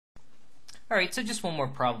Alright, so just one more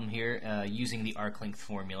problem here using the arc length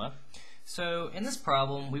formula. So in this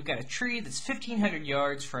problem, we've got a tree that's 1,500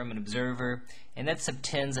 yards from an observer, and that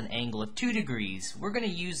subtends an angle of 2 degrees. We're going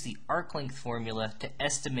to use the arc length formula to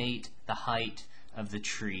estimate the height of the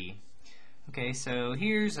tree. Okay, so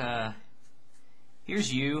here's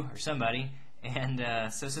you or somebody,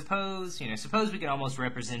 and so suppose we can almost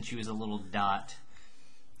represent you as a little dot.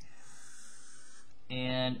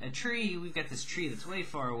 And a tree, we've got this tree that's way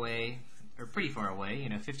far away, or pretty far away,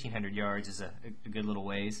 1,500 yards is a good little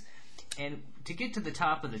ways. And to get to the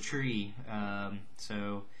top of the tree,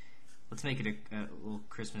 so let's make it a little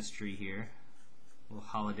Christmas tree here, little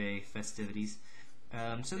holiday festivities.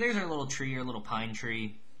 So there's our little tree, our little pine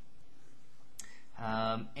tree.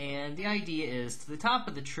 And the idea is, to the top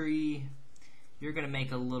of the tree, you're going to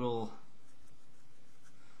make a little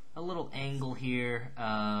angle here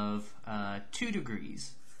of 2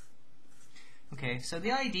 degrees. Okay, so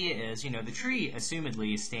the idea is, the tree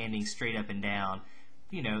assumedly is standing straight up and down.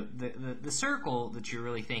 The circle that you're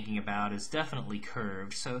really thinking about is definitely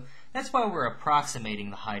curved, so that's why we're approximating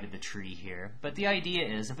the height of the tree here. But the idea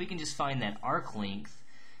is, if we can just find that arc length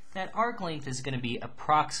is going to be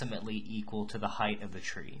approximately equal to the height of the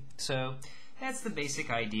tree. So that's the basic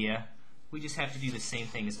idea. We just have to do the same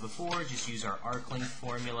thing as before, just use our arc length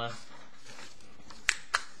formula.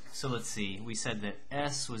 So let's see, we said that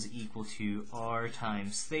S was equal to R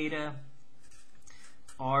times theta.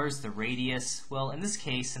 R is the radius. Well, in this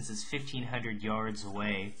case, since it's 1,500 yards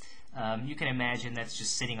away, you can imagine that's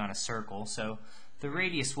just sitting on a circle, so the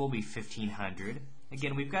radius will be 1,500.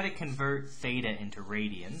 Again, we've got to convert theta into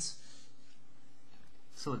radians.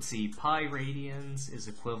 So let's see, pi radians is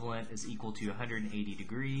equal to 180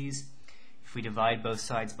 degrees. If we divide both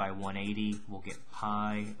sides by 180, we'll get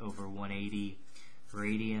pi over 180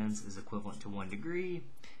 radians is equivalent to 1 degree.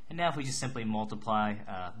 And now if we just simply multiply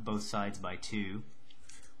both sides by 2,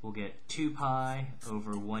 we'll get 2 pi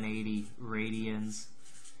over 180 radians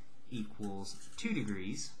equals 2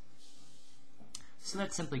 degrees. So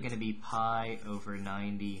that's simply going to be pi over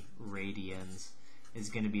 90 radians is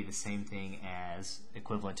going to be the same thing as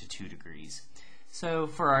equivalent to 2 degrees. So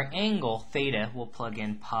for our angle, theta, we'll plug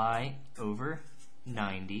in pi over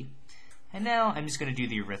 90. And now I'm just going to do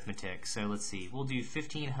the arithmetic. So let's see, we'll do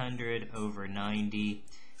 1,500 over 90.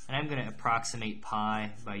 And I'm going to approximate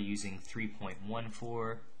pi by using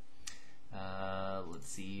 3.14. Let's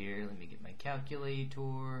see here, let me get my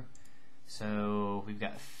calculator. So we've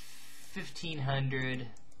got 1,500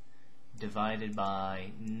 divided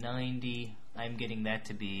by 90. I'm getting that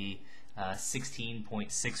to be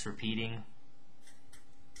 16.6 repeating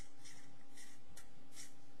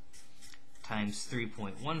times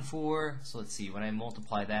 3.14. So let's see, when I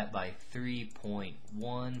multiply that by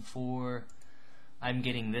 3.14, I'm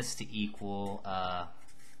getting this to equal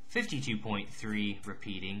 52.3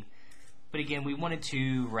 repeating. But again, we wanted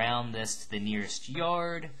to round this to the nearest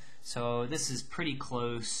yard, so this is pretty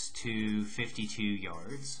close to 52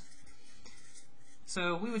 yards.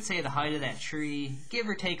 So we would say the height of that tree, give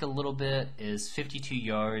or take a little bit, is 52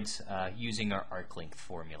 yards using our arc length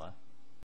formula.